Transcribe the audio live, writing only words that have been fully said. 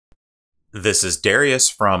This is Darius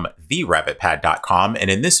from therabbitpad.com, and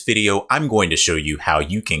in this video, I'm going to show you how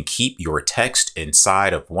you can keep your text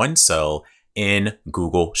inside of one cell in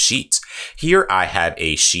Google Sheets. Here I have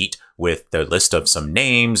a sheet with the list of some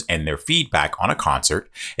names and their feedback on a concert,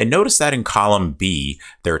 and notice that in column B,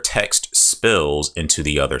 their text spills into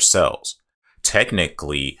the other cells.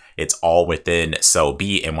 Technically, it's all within cell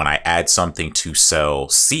B, and when I add something to cell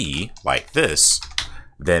C, like this,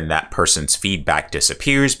 then that person's feedback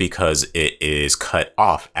disappears because it is cut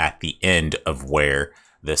off at the end of where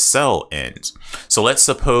the cell ends. So let's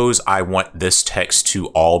suppose I want this text to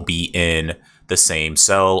all be in the same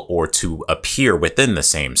cell or to appear within the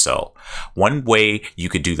same cell. One way you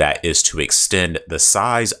could do that is to extend the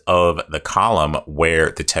size of the column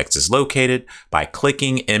where the text is located by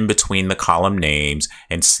clicking in between the column names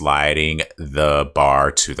and sliding the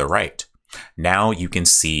bar to the right. Now you can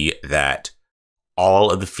see that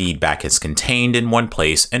all of the feedback is contained in one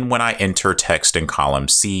place, and when I enter text in column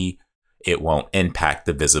C, it won't impact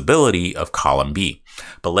the visibility of column B.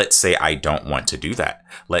 But let's say I don't want to do that.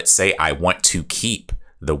 Let's say I want to keep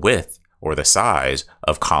the width or the size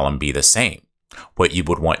of column B the same. What you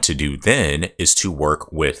would want to do then is to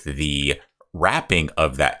work with the wrapping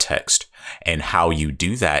of that text. And how you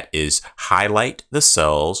do that is highlight the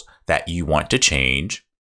cells that you want to change,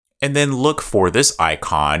 and then look for this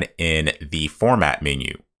icon in the format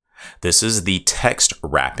menu. This is the text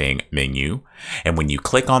wrapping menu. And when you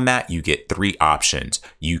click on that, you get three options.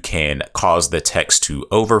 You can cause the text to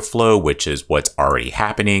overflow, which is what's already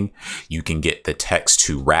happening. You can get the text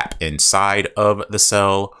to wrap inside of the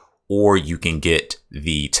cell, or you can get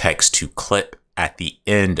the text to clip at the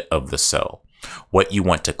end of the cell. What you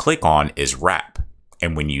want to click on is wrap.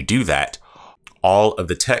 And when you do that, all of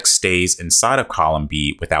the text stays inside of column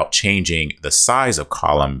B without changing the size of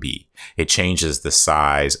column B. It changes the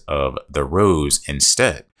size of the rows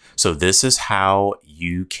instead. So this is how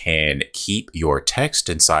you can keep your text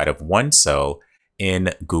inside of one cell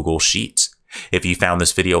in Google Sheets. If you found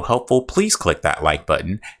this video helpful, please click that like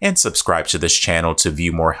button and subscribe to this channel to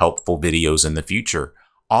view more helpful videos in the future.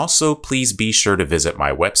 Also, please be sure to visit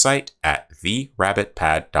my website at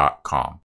therabbitpad.com.